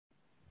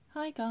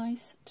Hi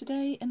guys,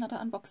 today another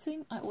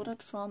unboxing I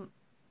ordered from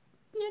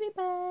Beauty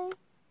Bay.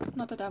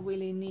 Not that I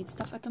really need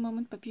stuff at the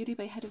moment, but Beauty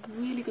Bay had a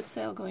really good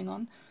sale going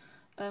on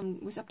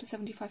with up to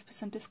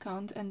 75%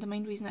 discount, and the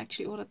main reason I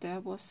actually ordered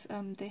there was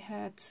they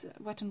had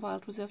Wet n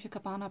Wild Reserve Your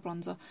Cabana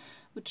bronzer,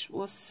 which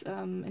was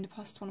in the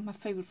past one of my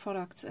favorite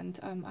products, and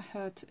I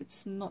heard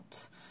it's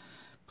not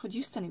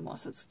produced anymore,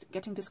 so it's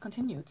getting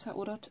discontinued. So I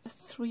ordered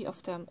 3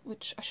 of them,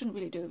 which I shouldn't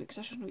really do because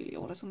I shouldn't really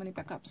order so many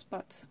backups,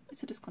 but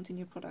it's a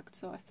discontinued product,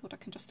 so I thought I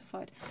can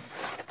justify it.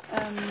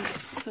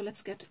 So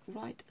let's get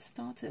right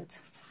started.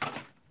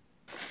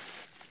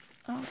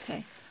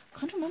 Okay,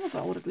 can't remember if I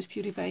ordered with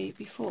Beauty Bay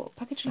before.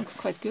 Packaging looks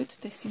quite good.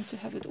 They seem to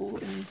have it all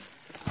in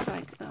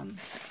like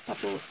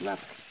bubble wrap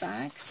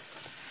bags.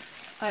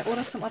 I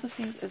ordered some other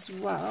things as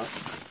well,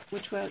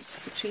 which were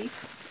super cheap,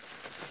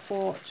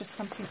 or just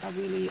something I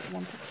really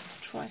wanted to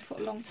try for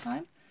a long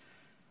time.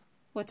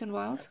 Wet n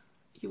Wild,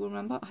 you will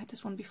remember I had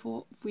this one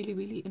before,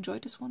 really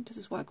enjoyed this one. This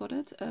is why I got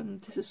it.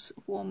 This is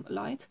Warm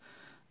Light,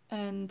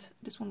 and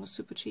this one was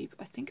super cheap.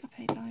 I think I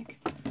paid like,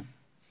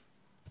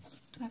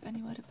 do I have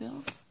anywhere to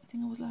bill? I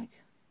think I was like,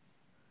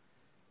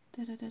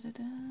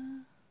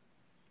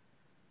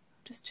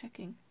 just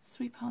checking,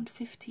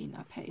 £3.15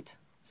 I paid,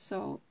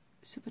 so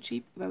super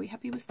cheap, very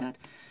happy with that.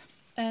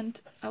 And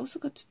I also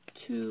got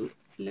 2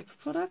 lip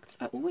products.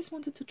 I always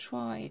wanted to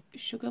try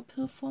sugar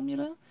pill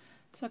formula,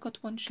 so I got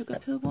one sugar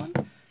pill one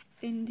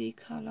in the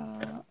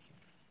color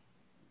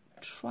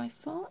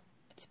Trifle.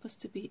 It's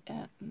supposed to be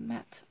a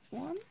matte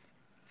one.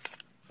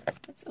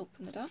 Let's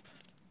open it up.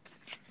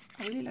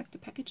 I really like the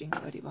packaging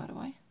already, by the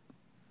way.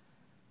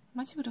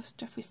 Reminds me a bit of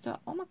Jeffree Star.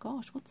 Oh my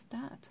gosh, what's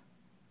that?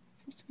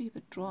 Seems to be a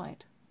bit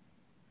dried.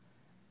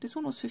 This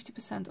one was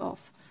 50%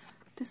 off.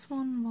 This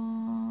one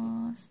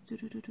was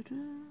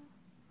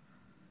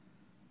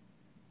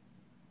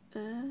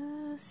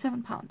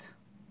 £7.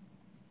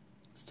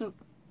 Still,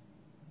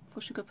 for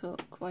sugar pill,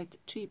 quite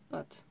cheap,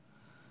 but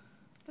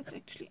let's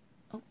actually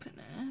open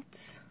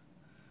it.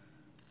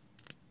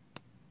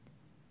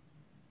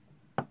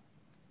 I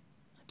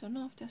don't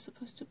know if they're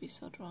supposed to be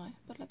so dry,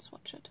 but let's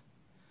watch it.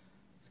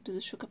 So this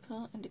is sugar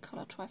pill in the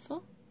color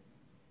Trifle.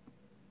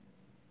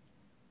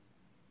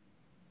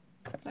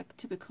 Like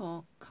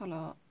typical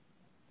color,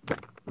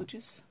 which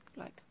is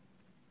like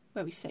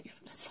very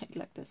safe, let's say it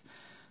like this.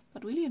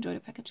 But really enjoy the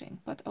packaging.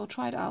 But I'll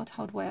try it out,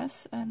 how it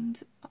wears,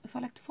 and if I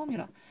like the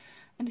formula.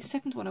 And the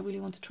second one I really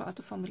want to try out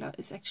the formula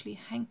is actually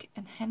Hank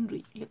and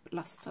Henry Lip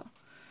Lustre.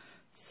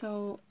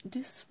 So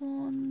this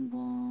one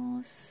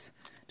was,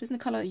 this is in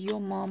the color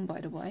Your Mom, by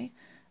the way,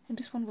 and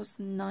this one was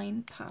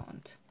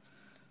 £9.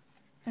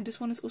 And this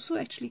one is also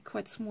actually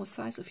quite small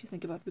size if you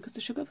think about it, because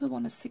the sugar pill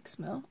one is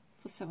 6ml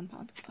for £7.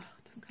 Oh,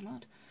 it doesn't come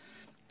out.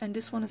 And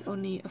this one is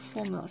only a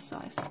 4ml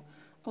size.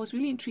 I was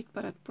really intrigued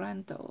by that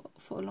brand though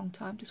for a long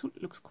time. This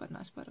looks quite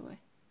nice, by the way.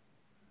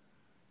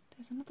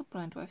 There's another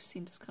brand where I've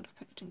seen this kind of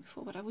packaging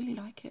before, but I really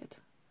like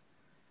it.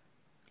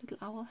 Little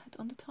owl head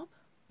on the top.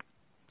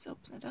 Let's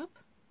open it up.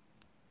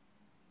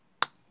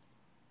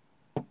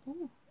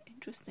 Oh,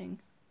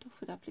 interesting. Doe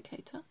foot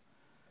applicator.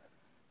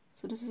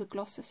 So this is a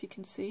gloss, as you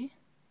can see.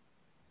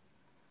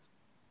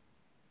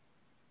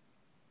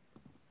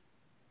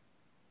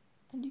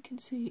 And you can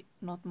see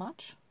not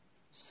much.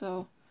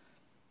 So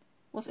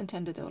was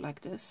intended though like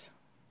this,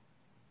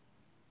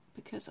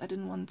 because I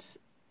didn't want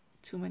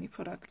too many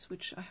products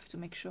which I have to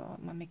make sure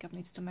my makeup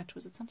needs to match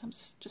with it.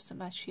 Sometimes just a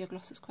nice sheer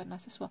gloss is quite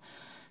nice as well,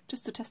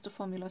 just to test the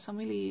formula. So I'm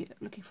really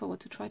looking forward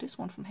to try this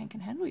one from Hank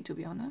and Henry, to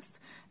be honest.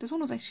 This one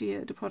was actually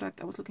the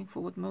product I was looking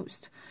forward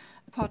most,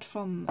 apart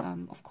from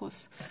of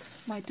course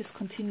my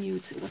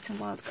discontinued Wet n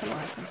Wild color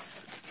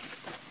icons.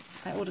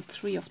 I ordered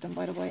 3 of them,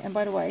 by the way, and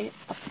by the way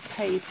I've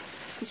paid,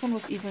 this one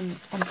was even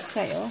on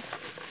sale.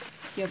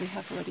 Here we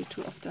have already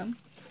 2 of them.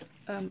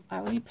 I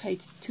only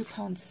paid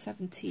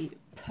 £2.70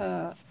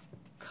 per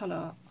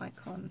color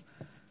icon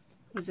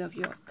Reserve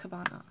Your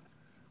Cabana.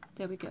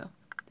 There we go.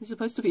 This is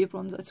supposed to be a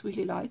bronzer. It's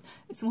really light.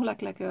 It's more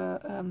like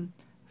a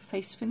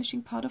face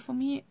finishing powder for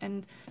me,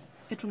 and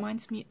it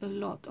reminds me a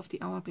lot of the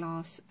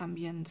Hourglass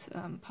ambient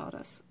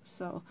powders.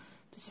 So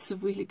this is a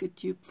really good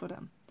dupe for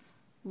them.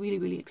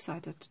 Really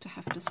excited to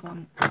have this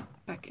one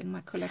back in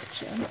my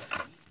collection.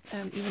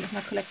 Even if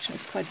my collection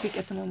is quite big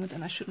at the moment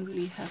and I shouldn't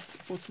really have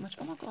bought so much.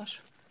 Oh my gosh,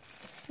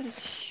 that is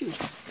huge.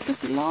 Because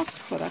the last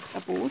product I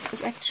bought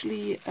is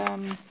actually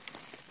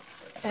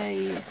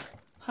a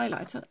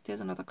highlighter. There's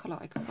another color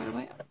icon, by the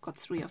way. I've got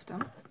 3 of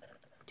them.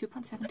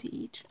 £2.70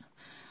 each.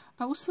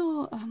 I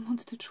also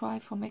wanted to try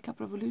for Makeup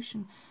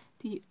Revolution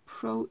the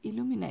Pro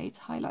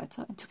Illuminate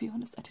highlighter, and to be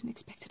honest, I didn't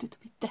expect it to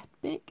be that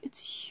big.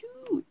 It's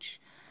huge.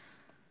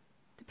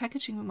 The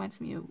packaging reminds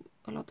me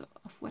a lot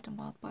of Wet n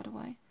Wild, by the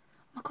way.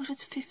 Oh my gosh,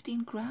 it's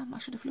 15 grams. I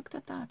should have looked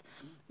at that.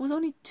 It was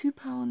only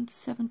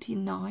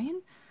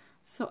 £2.79,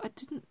 so I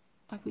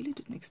really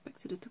didn't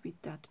expect it to be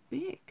that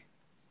big.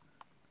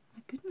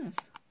 My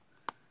goodness.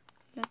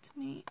 Let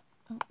me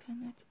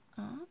open it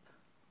up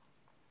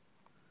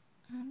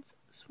and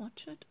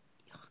swatch it.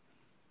 Yuck.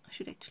 I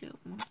should actually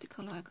open one of the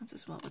color icons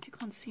as well, but you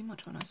can't see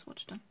much when I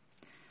swatch them.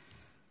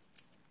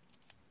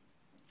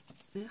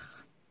 Ugh.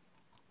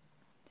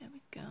 There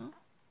we go.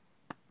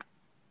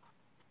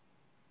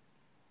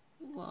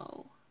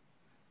 Whoa,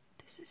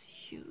 this is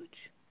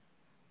huge.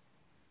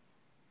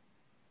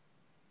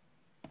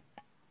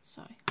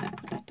 Sorry, I'll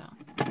put that down.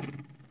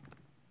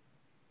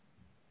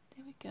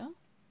 There we go.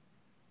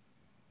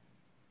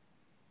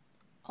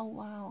 Oh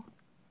wow,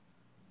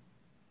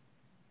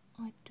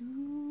 I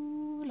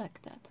do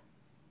like that.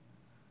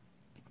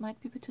 It might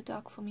be a bit too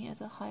dark for me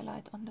as a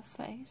highlight on the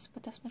face,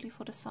 but definitely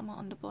for the summer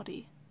on the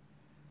body.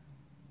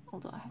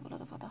 Although I have a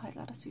lot of other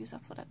highlighters to use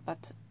up for that,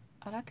 but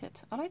I like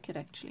it. I like it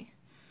actually.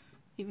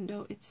 Even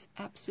though it's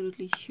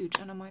absolutely huge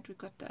and I might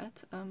regret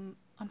that, I'm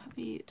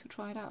happy to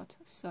try it out.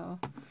 So,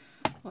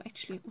 well,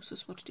 actually also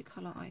swatch the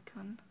color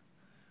icon.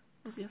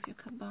 Rosy of your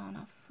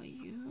Cabana for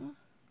you.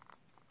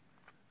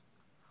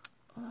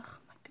 Ugh,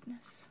 my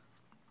goodness.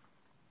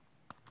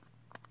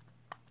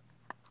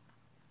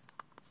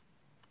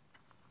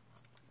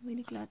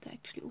 Really glad they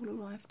actually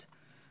all arrived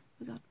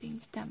without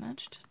being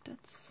damaged.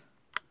 That's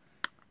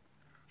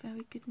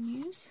very good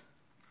news.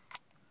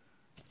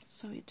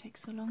 Sorry it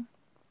takes so long.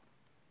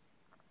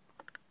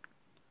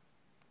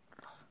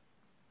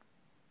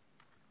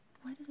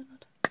 Why does it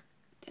not?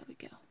 There we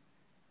go.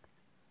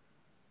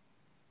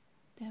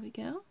 There we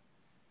go.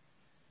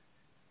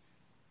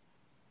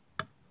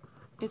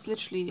 It's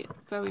literally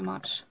very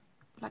much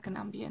like an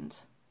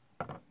ambient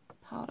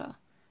powder.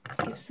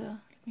 It gives a,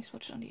 let me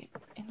swatch it on the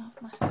inner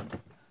of my hand.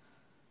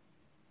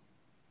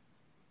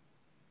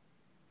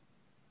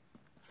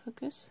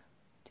 Focus.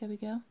 There we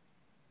go.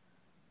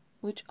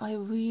 Which I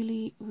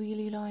really,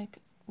 really like.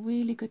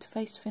 Really good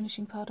face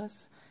finishing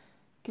powders.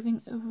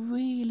 Giving a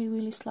really,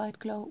 really slight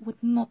glow.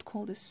 Would not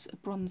call this a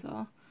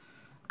bronzer.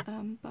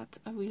 But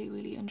I really,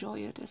 really enjoy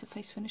it as a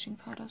face finishing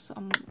powder. So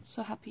I'm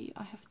so happy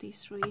I have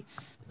these three.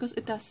 Because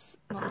it does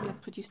not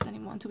get produced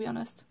anymore. And to be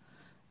honest,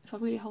 if I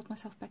really hold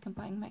myself back in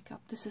buying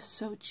makeup, this is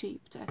so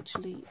cheap to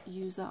actually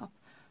use up.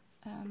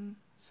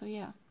 So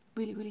yeah,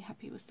 really, really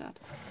happy with that.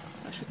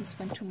 So I shouldn't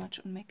spend too much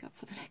on makeup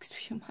for the next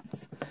few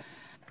months.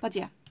 But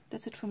yeah,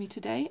 that's it for me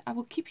today. I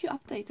will keep you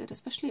updated,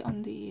 especially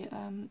on the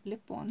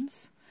lip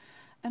ones.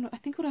 And I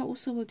think what I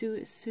also will do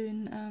is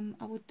soon,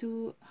 I will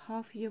do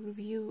half-year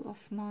review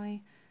of my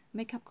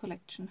makeup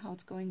collection, how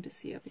it's going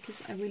this year,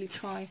 because I really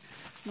try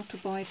not to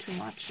buy too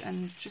much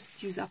and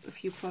just use up a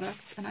few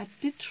products. And I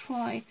did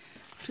try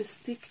to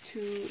stick to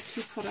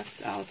 2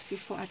 products out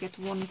before I get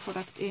 1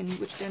 product in,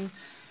 which then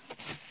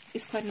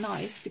is quite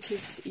nice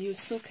because you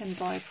still can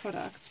buy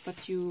products,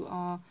 but you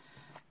are,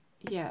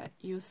 yeah,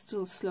 you're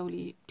still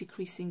slowly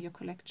decreasing your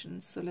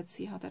collection. So let's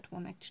see how that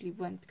one actually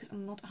went, because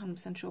I'm not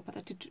 100% sure, but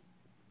I did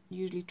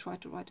usually try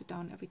to write it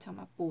down every time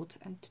I bought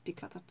and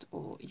decluttered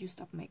or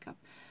used up makeup.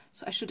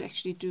 So I should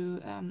actually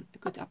do a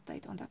good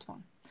update on that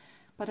one.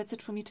 But that's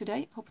it for me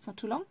today. Hope it's not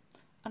too long.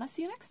 And I'll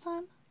see you next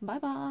time. Bye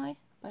bye.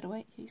 By the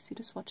way, you see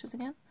the swatches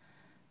again?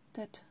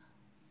 That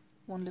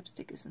one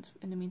lipstick is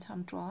in the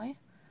meantime dry.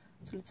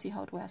 So let's see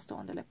how it wears though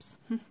on the lips.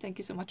 Thank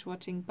you so much for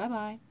watching. Bye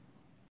bye.